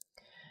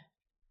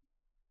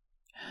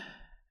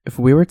 If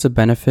we were to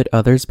benefit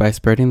others by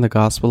spreading the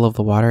gospel of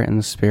the water and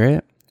the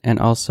Spirit, and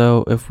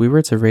also if we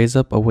were to raise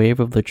up a wave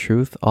of the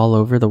truth all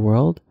over the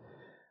world,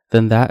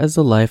 then that is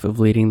the life of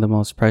leading the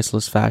most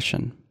priceless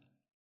fashion.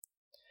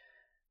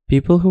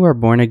 People who are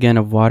born again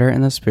of water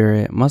and the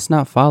Spirit must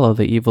not follow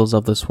the evils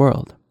of this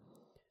world.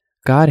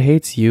 God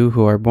hates you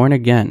who are born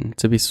again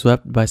to be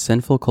swept by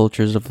sinful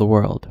cultures of the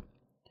world.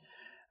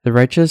 The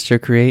righteous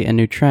should create a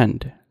new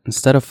trend,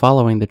 instead of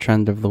following the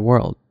trend of the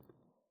world.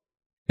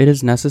 It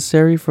is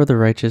necessary for the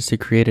righteous to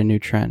create a new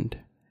trend.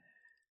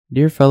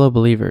 Dear fellow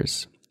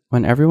believers,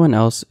 when everyone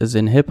else is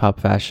in hip-hop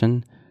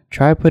fashion,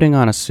 try putting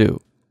on a suit.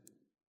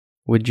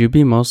 Would you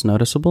be most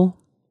noticeable?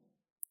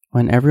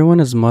 When everyone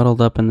is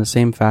muddled up in the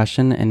same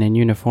fashion and in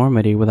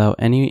uniformity without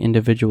any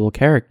individual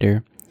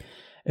character,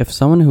 if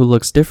someone who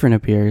looks different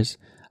appears,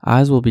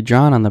 eyes will be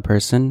drawn on the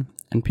person,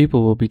 and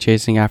people will be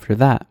chasing after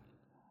that.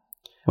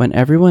 When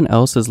everyone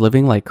else is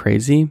living like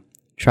crazy,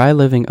 try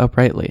living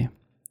uprightly.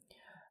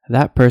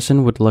 That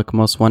person would look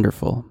most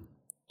wonderful.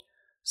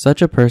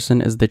 Such a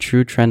person is the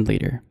true trend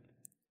leader.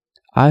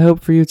 I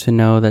hope for you to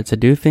know that to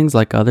do things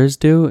like others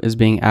do is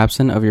being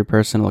absent of your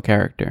personal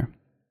character.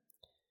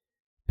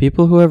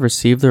 People who have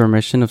received the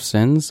remission of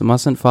sins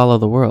mustn't follow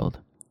the world.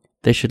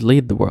 They should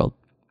lead the world.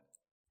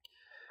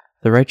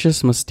 The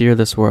righteous must steer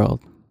this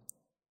world.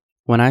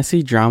 When I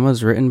see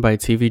dramas written by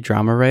TV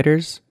drama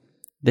writers,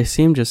 they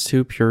seem just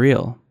too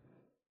puerile.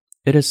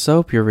 It is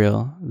so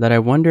puerile that I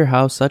wonder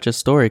how such a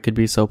story could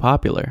be so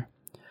popular.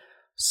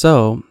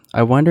 So,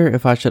 I wonder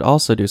if I should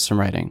also do some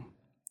writing.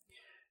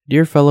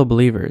 Dear fellow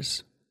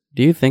believers,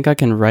 do you think I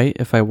can write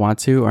if I want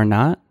to or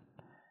not?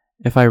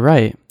 If I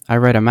write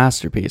a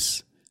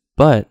masterpiece,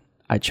 but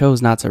I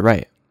chose not to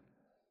write.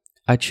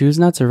 I choose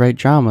not to write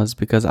dramas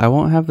because I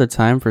won't have the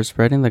time for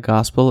spreading the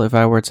gospel if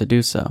I were to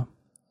do so.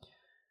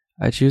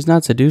 I choose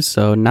not to do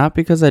so not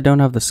because I don't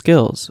have the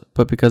skills,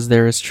 but because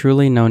there is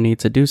truly no need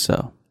to do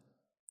so.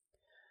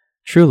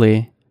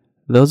 Truly,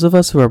 those of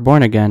us who are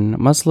born again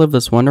must live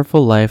this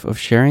wonderful life of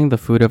sharing the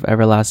food of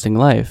everlasting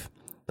life,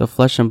 the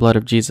flesh and blood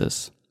of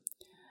Jesus.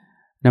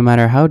 No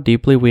matter how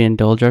deeply we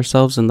indulge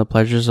ourselves in the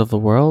pleasures of the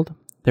world,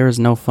 there is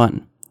no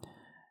fun.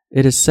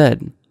 It is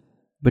said,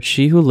 "But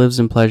she who lives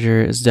in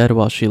pleasure is dead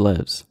while she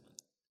lives."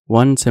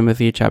 1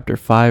 Timothy chapter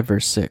 5,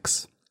 verse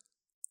 6.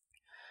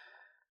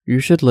 You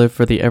should live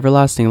for the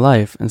everlasting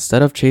life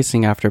instead of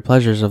chasing after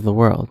pleasures of the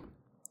world.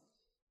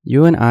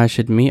 You and I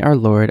should meet our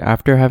Lord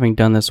after having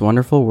done this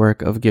wonderful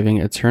work of giving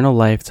eternal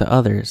life to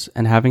others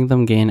and having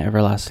them gain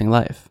everlasting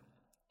life.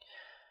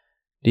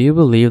 Do you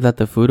believe that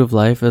the food of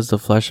life is the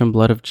flesh and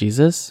blood of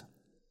Jesus?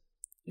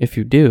 If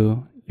you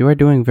do, you are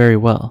doing very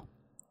well.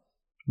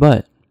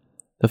 But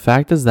the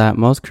fact is that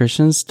most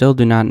Christians still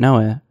do not know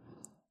it,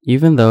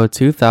 even though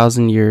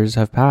 2,000 years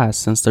have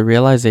passed since the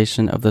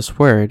realization of this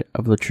word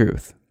of the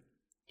truth.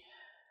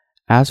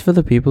 As for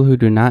the people who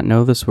do not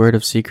know this word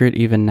of secret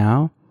even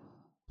now,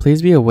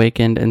 please be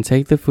awakened and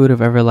take the food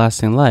of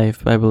everlasting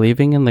life by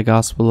believing in the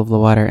gospel of the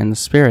water and the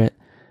Spirit,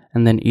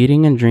 and then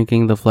eating and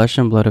drinking the flesh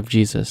and blood of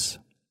Jesus.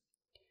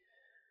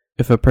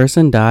 If a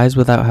person dies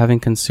without having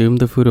consumed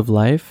the food of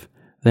life,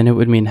 then it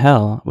would mean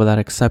hell without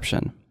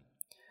exception.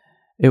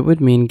 It would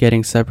mean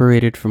getting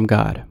separated from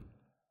God.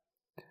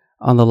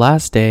 On the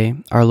last day,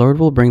 our Lord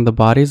will bring the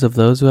bodies of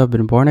those who have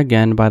been born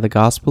again by the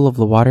gospel of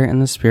the water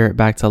and the Spirit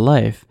back to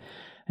life,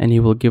 and He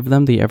will give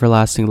them the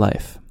everlasting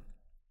life.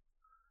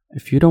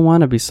 If you don't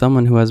want to be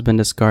someone who has been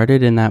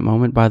discarded in that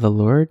moment by the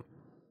Lord,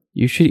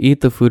 you should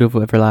eat the food of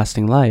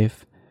everlasting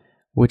life,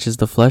 which is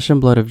the flesh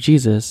and blood of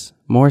Jesus,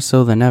 more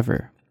so than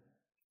ever.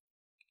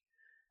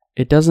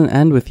 It doesn't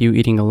end with you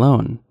eating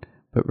alone,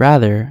 but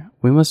rather,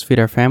 we must feed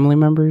our family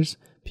members,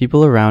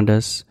 people around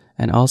us,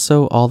 and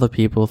also all the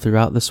people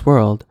throughout this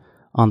world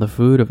on the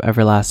food of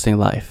everlasting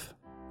life.